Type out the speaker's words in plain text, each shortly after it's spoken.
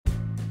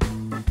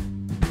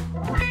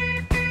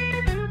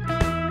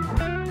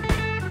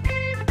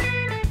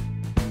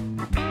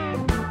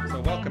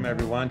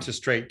everyone, to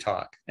Straight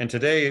Talk. And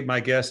today, my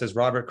guest is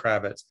Robert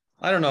Kravitz.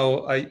 I don't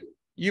know,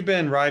 you've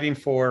been writing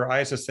for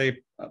ISSA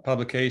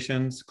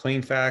publications,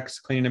 Clean Facts,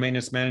 Cleaning and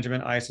Maintenance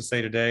Management,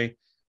 ISSA Today,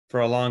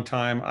 for a long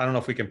time. I don't know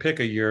if we can pick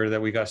a year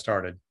that we got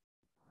started.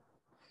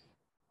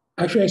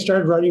 Actually, I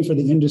started writing for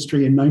the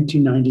industry in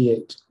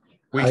 1998.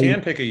 We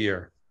can pick a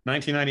year,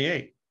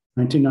 1998.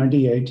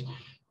 1998.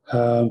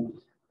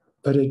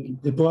 But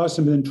it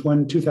blossomed in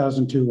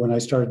 2002 when I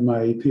started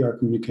my PR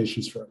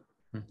communications firm.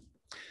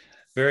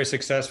 Very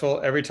successful.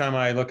 Every time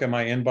I look at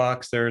my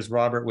inbox, there's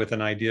Robert with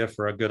an idea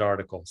for a good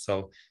article.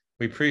 So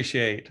we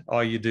appreciate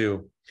all you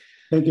do.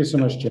 Thank you so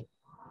much, Jim.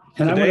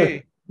 And I want to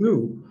thank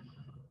you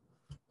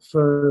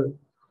for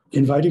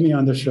inviting me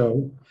on the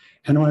show.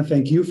 And I want to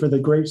thank you for the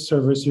great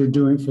service you're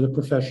doing for the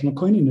professional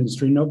cleaning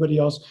industry. Nobody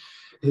else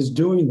is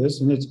doing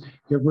this, and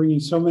you're bringing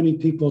so many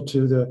people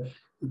to the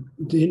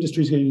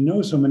industry's getting to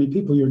know so many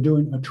people. You're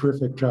doing a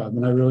terrific job,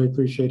 and I really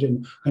appreciate it.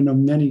 And I know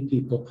many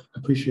people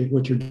appreciate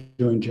what you're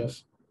doing,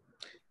 Jeff.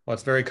 Well,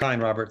 it's very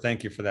kind, Robert.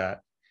 Thank you for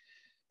that.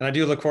 And I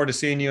do look forward to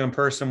seeing you in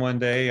person one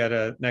day at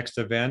a next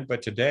event.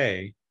 But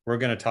today, we're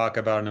going to talk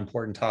about an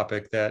important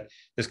topic that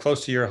is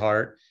close to your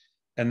heart,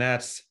 and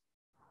that's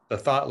the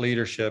thought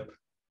leadership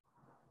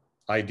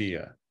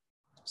idea.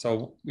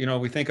 So,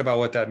 we think about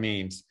what that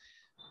means,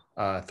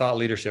 thought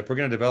leadership. We're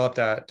going to develop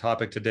that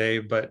topic today.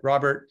 But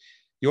Robert,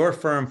 your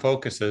firm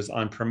focuses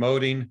on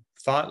promoting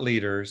thought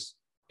leaders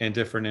in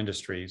different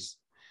industries.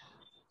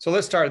 So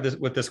let's start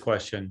with this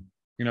question.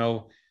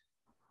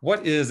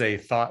 What is a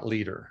thought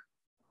leader?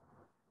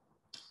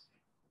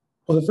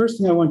 Well, the first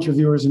thing I want your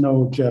viewers to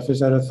know, Jeff, is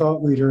that a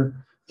thought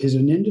leader is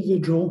an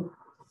individual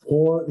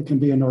or it can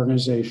be an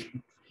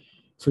organization.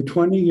 For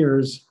 20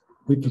 years,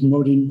 we've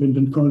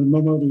been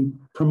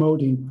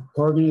promoting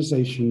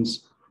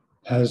organizations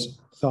as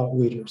thought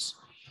leaders.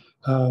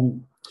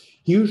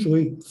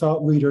 Usually,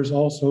 thought leaders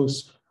also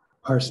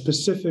are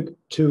specific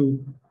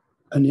to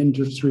an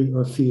industry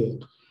or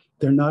field.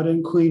 They're not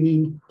in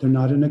cleaning, they're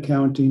not in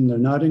accounting, they're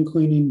not in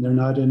cleaning, they're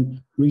not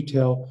in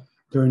retail,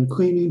 they're in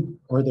cleaning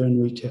or they're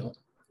in retail.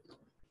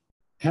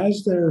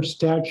 As their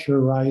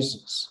stature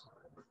rises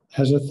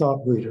as a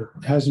thought leader,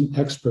 as an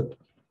expert,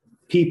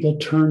 people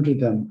turn to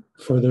them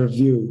for their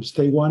views.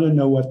 They want to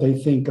know what they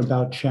think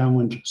about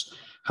challenges,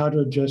 how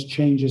to adjust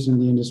changes in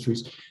the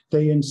industries.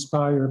 They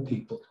inspire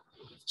people.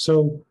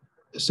 So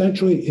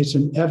essentially, it's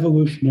an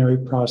evolutionary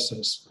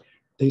process.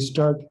 They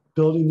start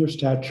building their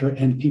stature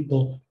and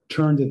people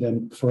turn to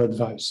them for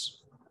advice.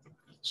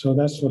 So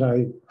that's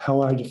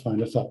how I define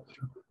a thought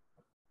leader.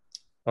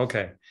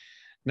 Okay.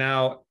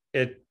 Now,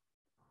 it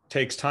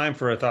takes time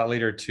for a thought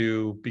leader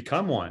to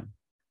become one.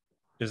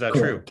 Is that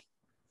true?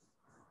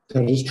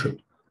 That is true.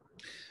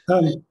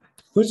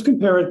 Let's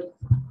compare it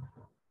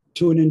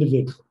to an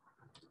individual.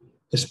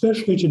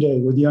 Especially today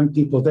with young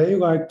people, they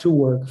like to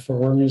work for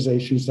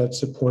organizations that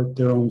support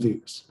their own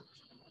views.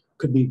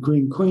 Could be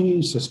green cleaning,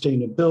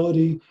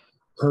 sustainability,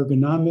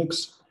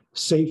 ergonomics,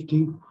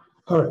 safety.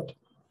 All right,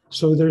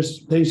 so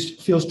they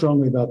feel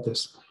strongly about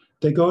this.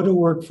 They go to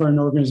work for an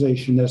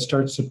organization that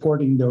starts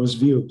supporting those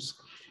views.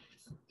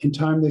 In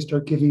time, they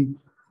start giving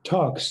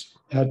talks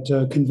at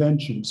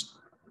conventions,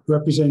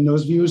 representing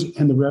those views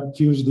and the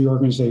views of the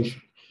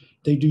organization.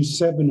 They do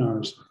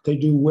seminars, they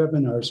do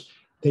webinars,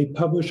 they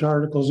publish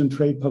articles in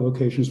trade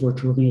publications,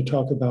 which we're going to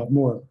talk about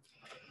more.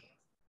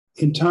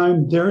 In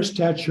time, their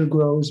stature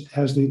grows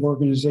as the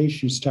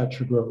organization's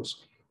stature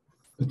grows.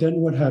 But then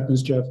what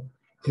happens, Jeff,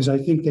 is I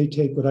think they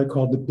take what I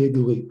call the big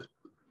leap.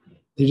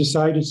 They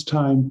decide it's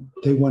time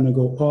they want to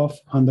go off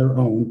on their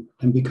own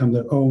and become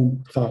their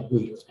own thought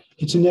leader.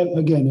 It's an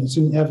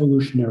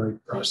evolutionary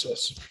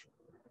process.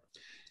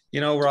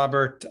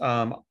 Robert,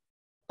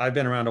 I've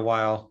been around a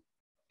while,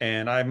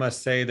 and I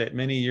must say that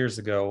many years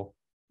ago,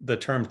 the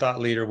term thought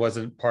leader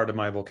wasn't part of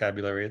my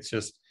vocabulary.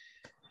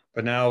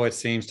 But now it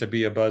seems to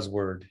be a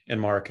buzzword in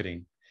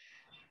marketing.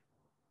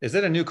 Is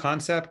it a new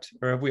concept,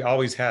 or have we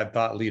always had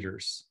thought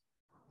leaders?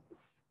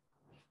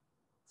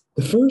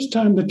 The first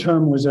time the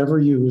term was ever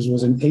used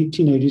was in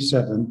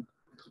 1887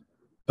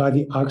 by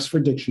the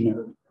Oxford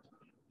Dictionary.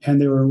 And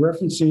they were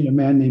referencing a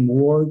man named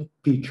Ward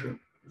Beecher.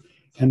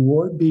 And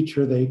Ward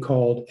Beecher they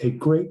called a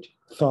great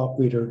thought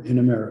leader in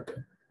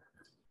America.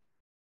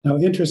 Now,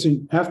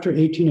 interesting, after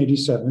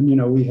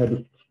 1887, we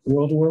had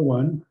World War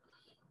I,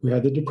 we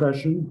had the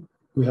Depression,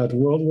 we had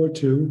World War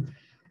II,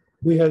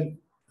 we had,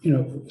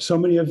 so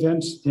many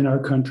events in our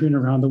country and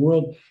around the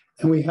world,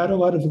 and we had a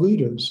lot of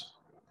leaders,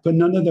 but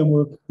none of them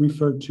were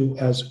referred to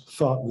as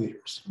thought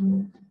leaders.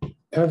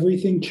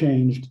 Everything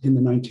changed in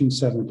the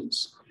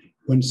 1970s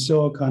when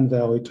Silicon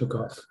Valley took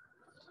off.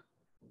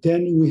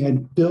 Then we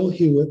had Bill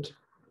Hewitt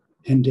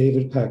and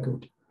David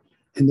Packard,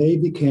 and they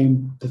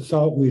became the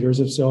thought leaders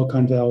of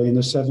Silicon Valley in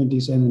the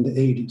 70s and in the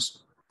 80s.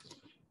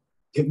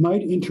 It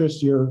might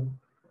interest your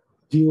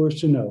viewers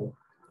to know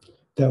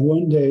that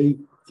one day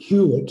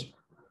Hewitt,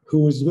 who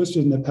was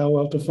listed in the Palo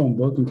Alto phone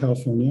book in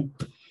California,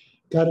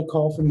 got a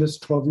call from this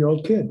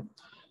 12-year-old kid.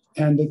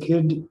 And the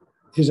kid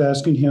is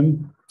asking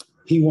him,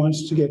 he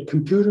wants to get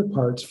computer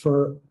parts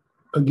for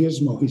a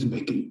gizmo he's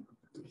making.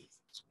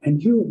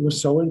 And Hewitt was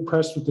so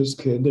impressed with this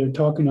kid. They're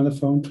talking on the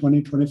phone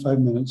 20, 25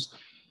 minutes.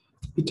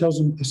 He tells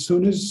him, as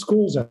soon as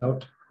school's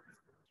out,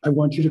 I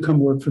want you to come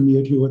work for me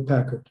at Hewlett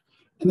Packard.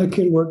 And the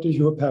kid worked at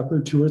Hewlett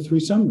Packard 2 or 3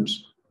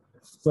 summers.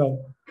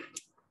 Well,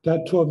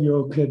 that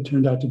 12-year-old kid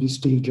turned out to be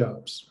Steve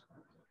Jobs.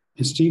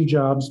 And Steve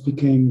Jobs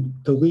became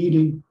the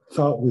leading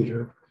thought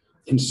leader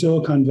in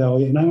Silicon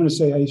Valley. And I want to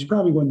say he's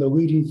probably one of the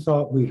leading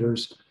thought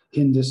leaders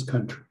in this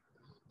country.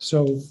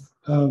 So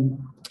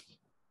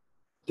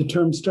the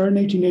term started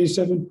in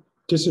 1887,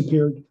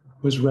 disappeared,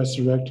 was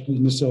resurrected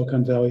in the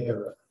Silicon Valley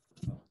era.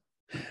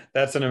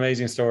 That's an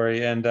amazing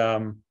story,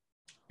 and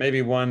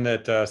maybe one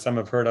that some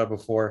have heard of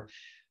before.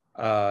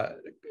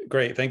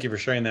 Great, thank you for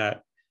sharing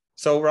that.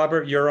 So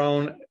Robert, your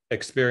own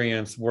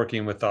experience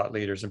working with thought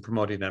leaders and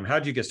promoting them, how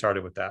did you get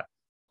started with that?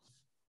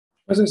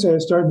 As I say, I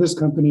started this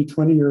company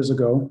 20 years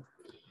ago.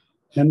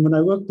 And when I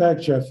look back,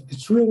 Jeff,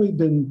 it's really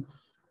been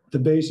the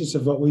basis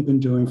of what we've been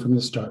doing from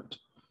the start.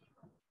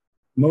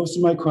 Most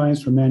of my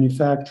clients were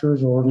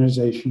manufacturers or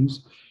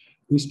organizations.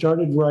 We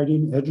started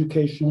writing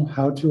educational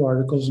how-to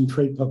articles and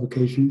trade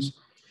publications,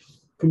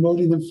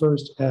 promoting them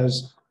first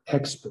as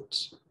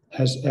experts.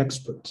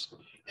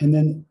 And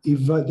then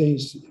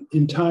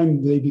in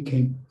time, they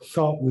became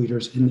thought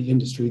leaders in the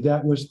industry.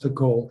 That was the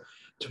goal,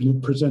 to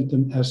present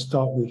them as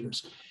thought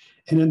leaders.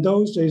 And in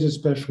those days,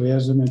 especially,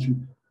 as I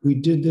mentioned, we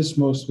did this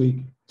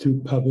mostly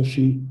through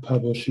publishing.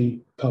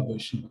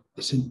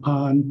 It's an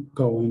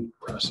ongoing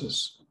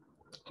process.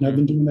 And I've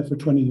been doing that for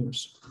 20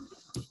 years.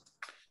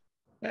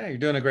 Yeah, you're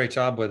doing a great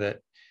job with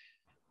it.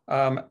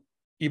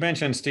 You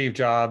mentioned Steve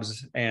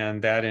Jobs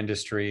and that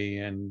industry,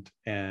 and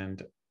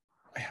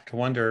I have to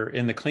wonder,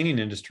 in the cleaning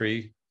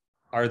industry,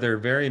 are there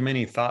very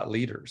many thought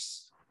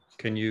leaders?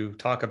 Can you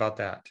talk about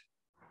that?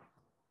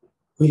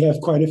 We have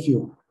quite a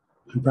few,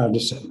 I'm proud to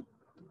say.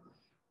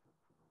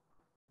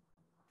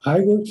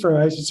 I worked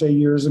for ISSA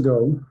years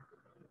ago,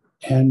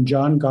 and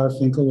John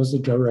Garfinkel was the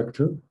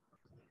director.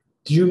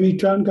 Did you meet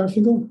John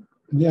Garfinkel?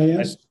 Yeah,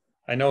 yes.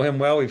 I know him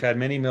well. We've had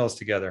many meals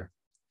together.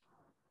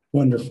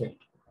 Wonderful.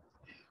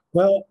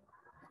 Well,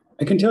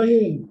 I can tell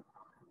you,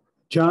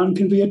 John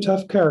can be a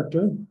tough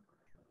character,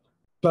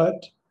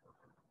 but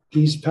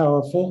he's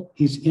powerful,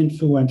 he's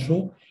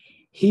influential.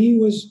 He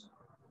was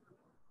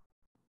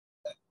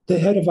the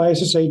head of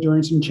ISSA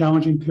during some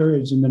challenging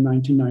periods in the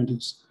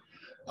 1990s.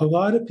 A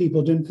lot of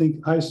people didn't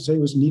think ISSA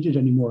was needed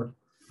anymore.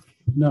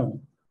 No,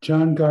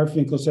 John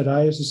Garfinkel said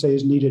ISSA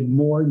is needed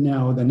more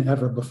now than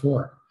ever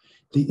before.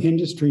 The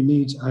industry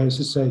needs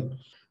ISSA.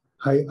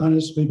 I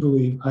honestly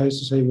believe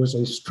ISSA was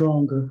a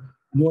stronger,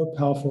 more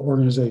powerful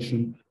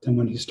organization than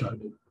when he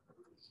started.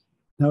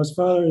 Now, as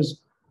far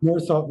as more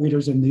thought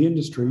leaders in the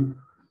industry,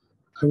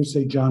 I would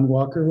say John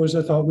Walker was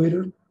a thought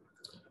leader.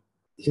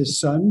 His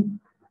son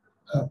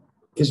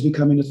is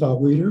becoming a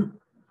thought leader.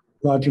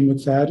 Roger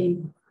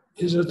McFadden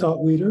is a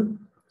thought leader.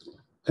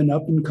 An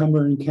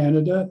up-and-comer in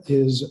Canada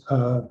is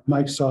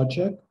Mike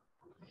Sawchek.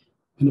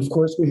 And of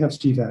course, we have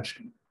Steve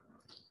Ashton.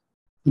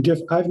 And Jeff,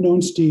 I've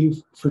known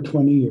Steve for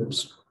 20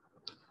 years.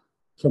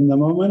 From the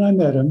moment I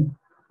met him,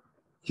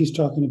 he's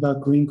talking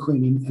about green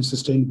cleaning and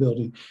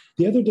sustainability.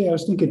 The other day I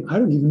was thinking, I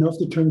don't even know if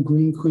the term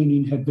green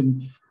cleaning had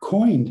been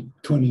coined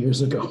 20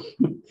 years ago.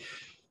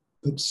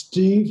 But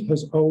Steve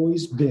has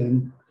always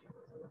been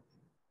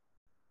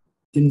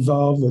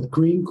involved with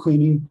green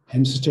cleaning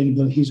and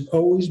sustainability. He's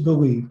always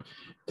believed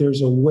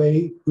there's a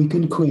way we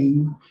can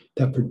clean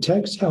that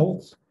protects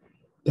health,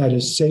 that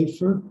is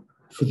safer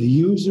for the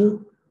user,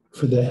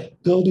 for the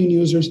building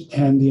users,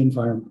 and the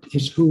environment.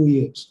 It's who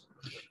he is.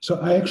 So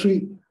I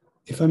actually,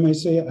 if I may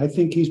say it, I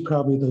think he's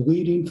probably the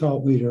leading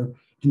thought leader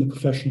in the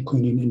professional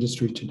cleaning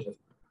industry today.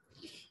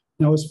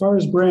 Now, as far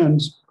as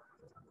brands,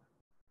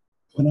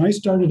 when I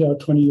started out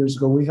 20 years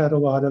ago, we had a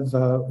lot of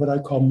what I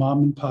call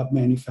mom and pop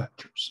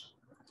manufacturers.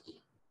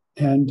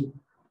 And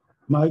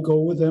my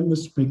goal with them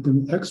was to make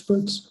them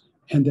experts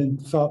and then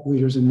thought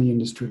leaders in the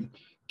industry.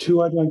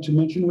 Two I'd like to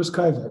mention was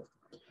Kravitz.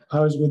 I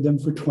was with them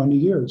for 20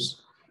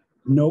 years.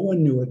 No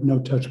one knew what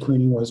no-touch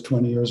cleaning was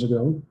 20 years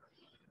ago.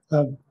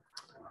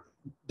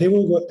 They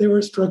were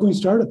a struggling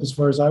startup as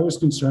far as I was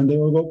concerned. They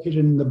were located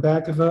in the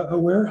back of a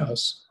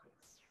warehouse.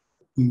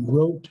 We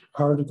wrote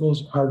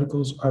articles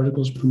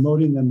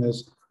promoting them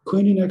as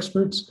cleaning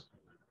experts,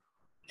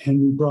 and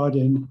we brought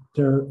in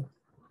their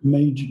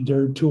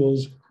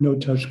tools,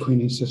 no-touch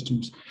cleaning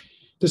systems.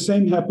 The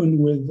same happened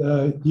with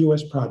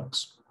US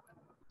products.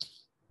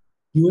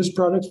 US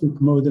products, we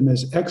promoted them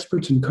as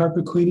experts in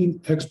carpet cleaning,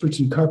 experts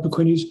in carpet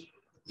cleanings.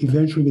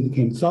 Eventually, we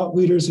became thought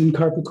leaders in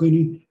carpet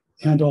cleaning,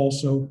 and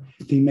also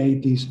they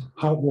made these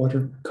hot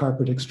water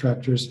carpet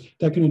extractors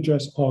that can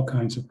address all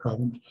kinds of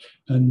problems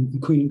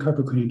and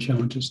carpet cleaning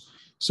challenges.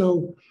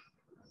 So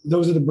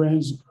those are the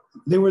brands.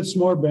 They were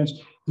small brands.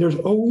 There's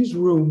always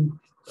room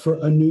for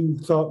a new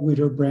thought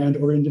leader, brand,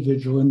 or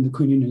individual in the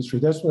cleaning industry.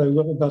 That's what I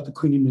love about the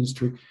cleaning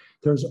industry.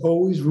 There's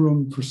always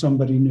room for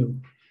somebody new.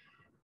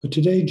 But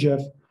today,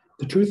 Jeff,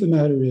 the truth of the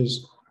matter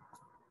is,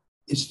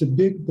 it's the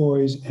big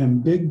boys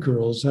and big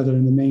girls that are the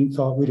main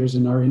thought leaders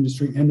in our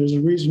industry, and there's a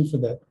reason for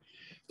that.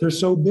 They're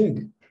so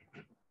big.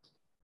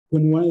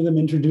 when one of them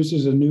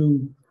introduces a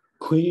new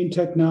cleaning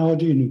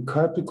technology, a new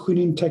carpet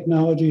cleaning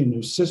technology, a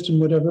new system,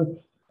 whatever,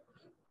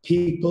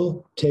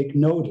 people take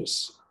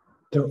notice.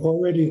 They're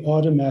already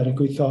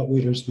automatically thought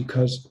leaders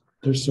because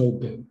they're so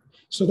big.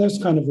 So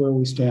that's kind of where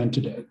we stand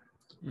today.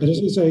 But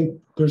as I say,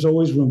 there's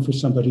always room for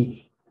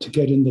somebody to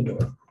get in the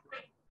door.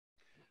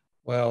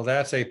 Well,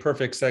 that's a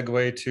perfect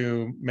segue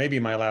to maybe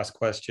my last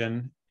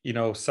question. You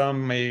know,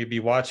 some may be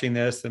watching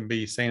this and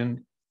be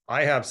saying,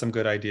 I have some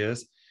good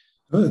ideas.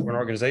 Or an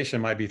organization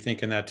might be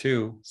thinking that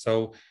too.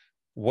 So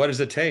what does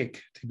it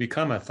take to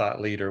become a thought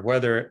leader,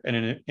 whether in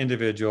an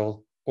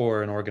individual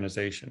or an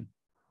organization?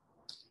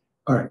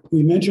 All right,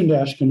 we mentioned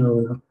Ashton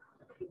earlier.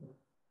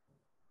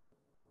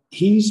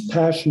 He's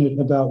passionate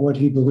about what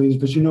he believes,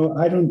 but you know,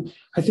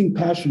 I think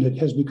passionate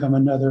has become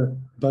another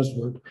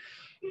buzzword.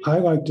 I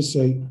like to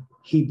say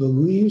he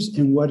believes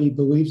in what he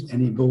believes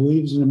and he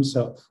believes in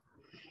himself.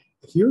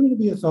 If you're going to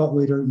be a thought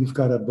leader, you've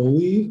got to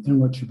believe in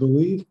what you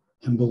believe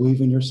and believe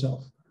in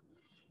yourself.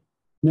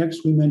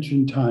 Next, we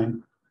mentioned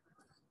time.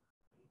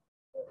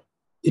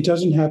 It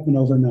doesn't happen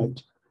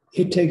overnight.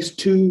 It takes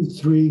 2,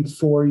 3,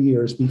 4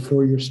 years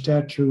before your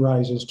stature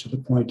rises to the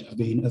point of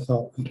being a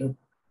thought leader.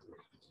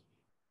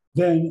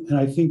 Then, and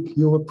I think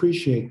you'll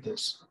appreciate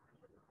this,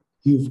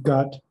 you've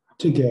got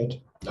to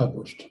get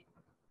published.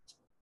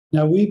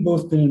 Now, we've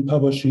both been in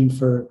publishing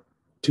for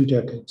 2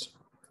 decades.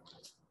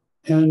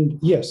 And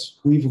yes,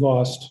 we've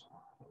lost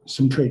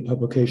some trade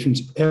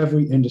publications.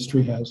 Every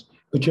industry has.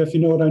 But Jeff,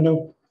 you know what I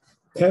know?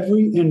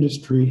 Every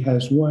industry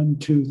has 1,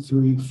 2,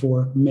 3,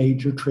 4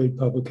 major trade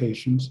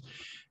publications.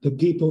 The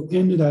people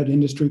into that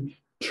industry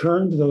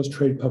turn to those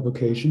trade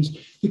publications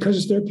because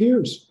it's their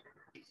peers.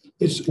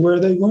 It's where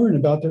they learn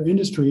about their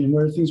industry and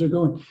where things are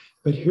going.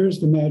 But here's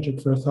the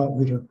magic for a thought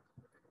leader.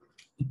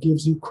 It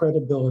gives you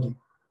credibility.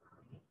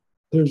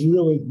 There's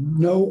really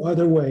no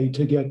other way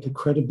to get the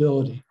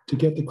credibility. To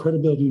get the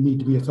credibility you need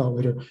to be a thought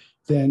leader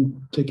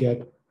than to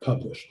get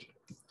published.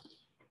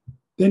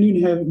 Then you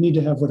need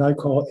to have what I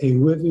call a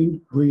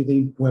living,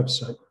 breathing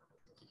website.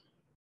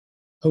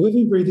 A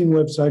living, breathing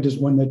website is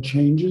one that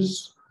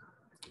changes.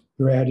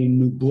 You're adding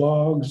new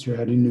blogs, you're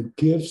adding new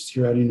GIFs,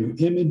 you're adding new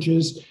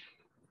images,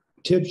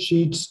 tip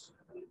sheets.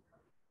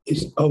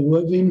 It's a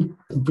living,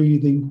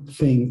 breathing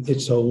thing.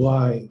 It's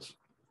alive.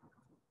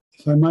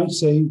 If I might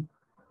say,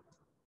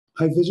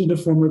 I visited a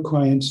former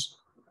client's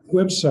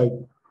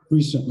website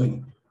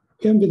recently.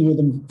 I haven't been with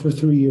them for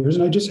 3 years,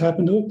 and I just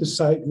happened to look. The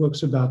site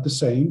looks about the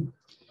same,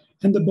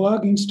 and the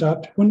blogging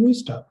stopped when we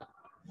stopped.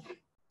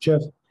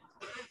 Jeff,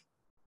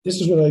 this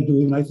is what I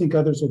believe, and I think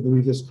others will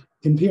believe this.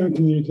 In PR and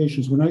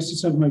communications, when I see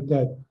something like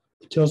that,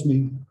 it tells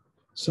me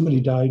somebody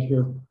died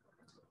here.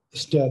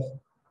 It's death.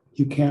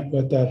 You can't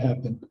let that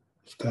happen.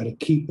 You've got to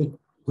keep it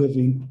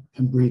living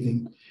and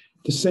breathing.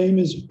 The same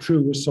is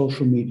true with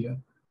social media.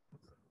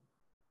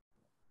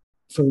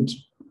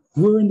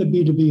 We're in the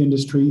B2B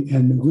industry,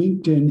 and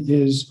LinkedIn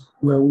is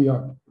where we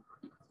are.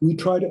 We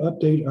try to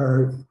update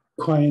our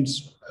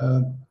clients'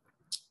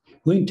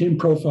 LinkedIn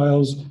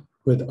profiles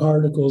with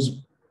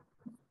articles,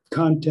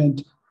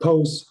 content,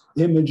 posts,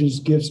 images,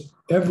 GIFs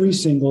every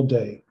single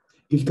day.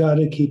 You've got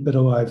to keep it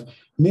alive.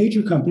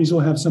 Major companies will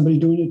have somebody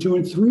doing it 2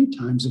 and 3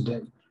 times a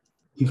day.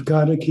 You've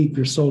got to keep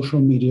your social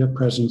media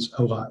presence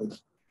alive.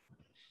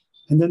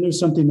 And then there's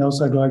something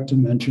else I'd like to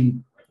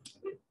mention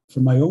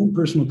from my own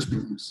personal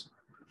experience.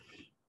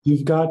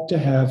 You've got to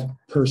have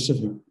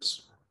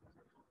perseverance.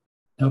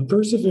 Now,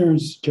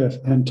 perseverance, Jeff,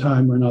 and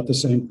time are not the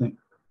same thing.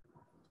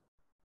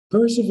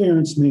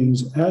 Perseverance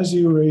means as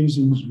you raise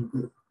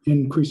and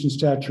increase in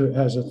stature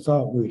as a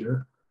thought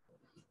leader,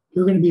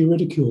 you're going to be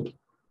ridiculed.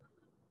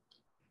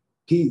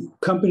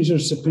 Companies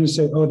are going to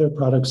say, oh, their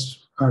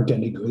products aren't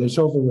any good. It's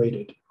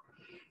overrated.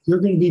 You're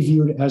going to be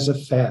viewed as a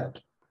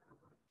fad.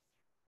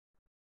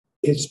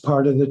 It's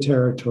part of the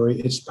territory.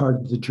 It's part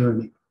of the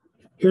journey.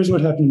 Here's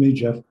what happened to me,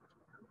 Jeff.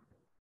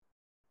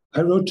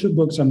 I wrote 2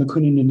 books on the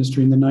cleaning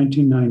industry in the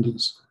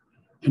 1990s.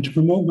 And to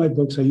promote my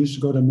books, I used to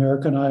go to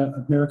America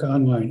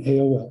Online,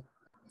 AOL.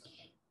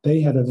 They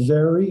had a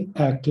very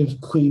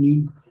active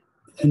cleaning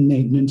and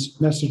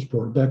maintenance message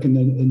board back in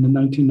the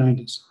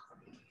 1990s.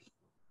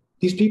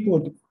 These people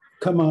would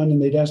come on and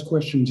they'd ask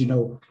questions, you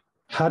know,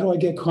 how do I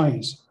get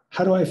clients?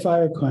 How do I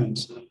fire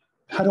clients?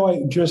 How do I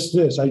address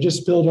this? I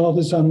just spilled all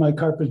this on my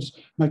carpets,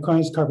 my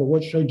client's carpet.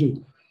 What should I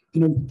do?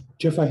 You know,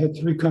 Jeff, I had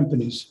 3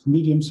 companies,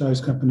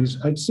 medium-sized companies.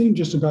 I'd seen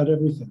just about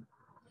everything.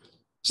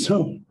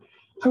 So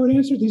I would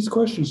answer these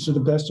questions to the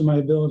best of my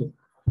ability.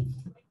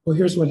 Well,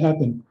 here's what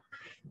happened.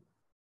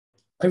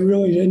 I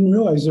really didn't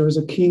realize there was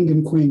a king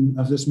and queen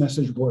of this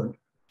message board.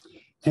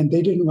 And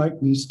they didn't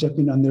like me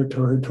stepping on their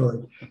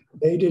territory.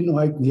 They didn't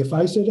like me. If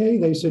I said A,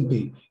 they said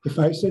B. If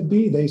I said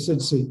B, they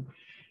said C.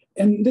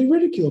 And they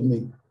ridiculed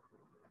me.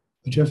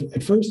 But Jeff,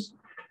 at first,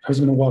 I was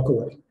going to walk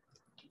away.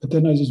 But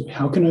then I said,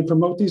 how can I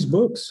promote these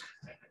books?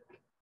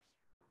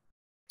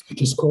 I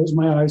just closed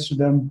my eyes to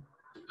them.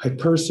 I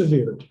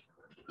persevered.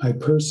 I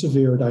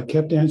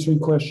kept answering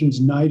questions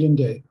night and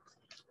day.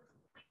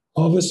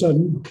 All of a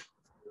sudden,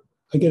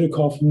 I get a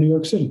call from New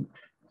York City.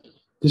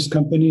 This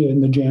company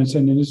in the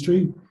Janssen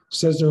industry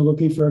says they're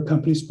looking for a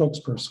company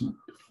spokesperson.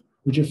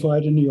 Would you fly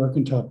to New York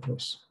and talk to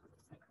us?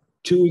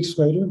 2 weeks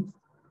later,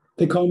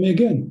 they call me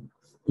again.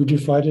 Would you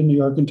fly to New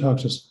York and talk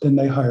to us? Then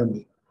they hire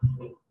me.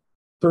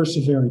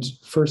 Perseverance,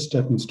 first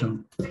stepping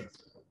stone.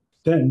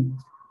 Then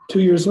 2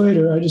 years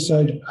later, I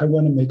decide I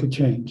want to make a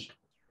change.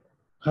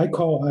 I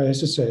call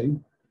ISSA,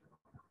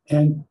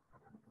 and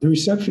the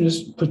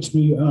receptionist puts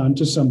me on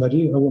to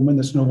somebody, a woman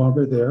that's no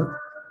longer there.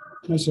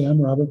 And I say,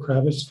 I'm Robert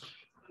Kravitz.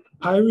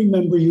 I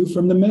remember you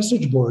from the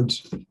message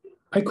boards.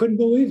 I couldn't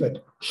believe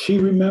it. She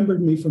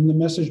remembered me from the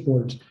message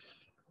boards.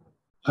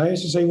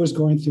 ISSA was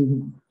going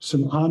through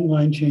some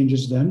online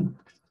changes then.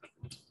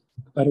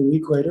 About a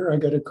week later, I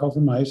got a call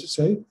from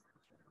ISSA.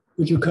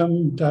 Would you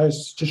come to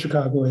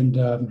Chicago and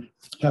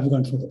have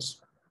lunch with us?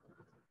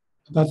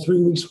 About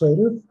 3 weeks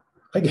later,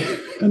 I get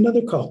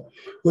another call.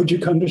 Would you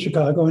come to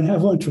Chicago and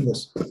have lunch with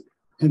us?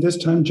 And this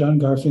time, John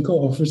Garfinkel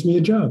offers me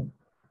a job.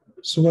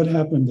 So what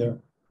happened there?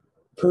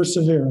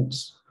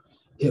 Perseverance.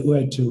 It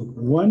led to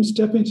one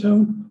stepping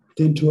stone,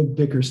 then to a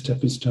bigger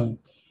stepping stone.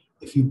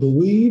 If you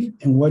believe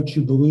in what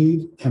you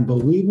believe and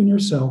believe in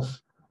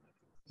yourself,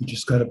 you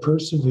just got to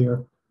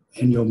persevere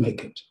and you'll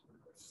make it.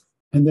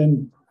 And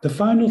then the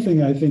final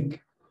thing I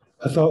think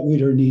a thought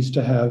leader needs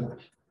to have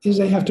is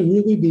they have to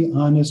really be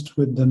honest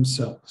with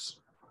themselves.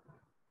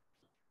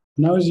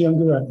 When I was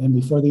younger and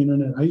before the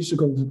internet, I used to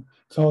go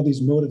follow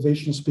these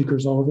motivational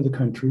speakers all over the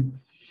country.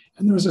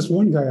 And there was this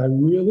one guy I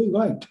really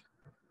liked.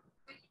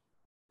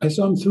 I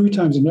saw him 3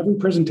 times in every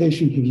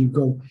presentation. He would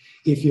go,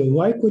 if you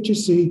like what you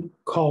see,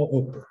 call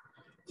Oprah.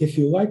 If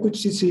you like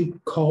what you see,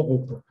 call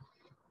Oprah.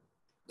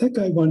 That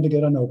guy wanted to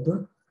get on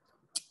Oprah.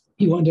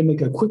 He wanted to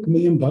make a quick $1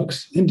 million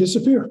and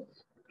disappear.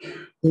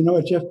 You know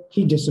what, Jeff?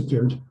 He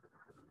disappeared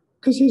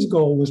because his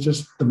goal was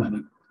just the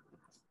money.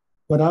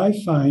 What I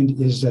find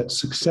is that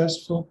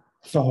successful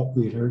thought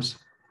leaders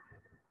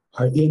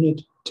are in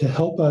it to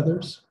help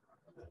others,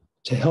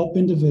 to help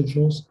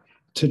individuals,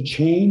 to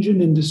change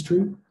an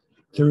industry.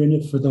 They're in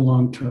it for the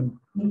long term.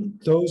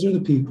 Those are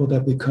the people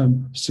that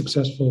become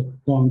successful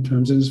long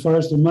terms. And as far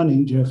as the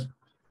money, Jeff,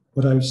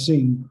 what I've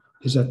seen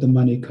is that the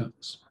money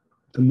comes.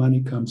 The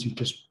money comes. You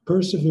just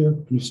persevere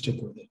and you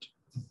stick with it.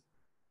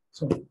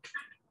 So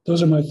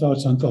those are my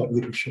thoughts on thought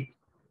leadership.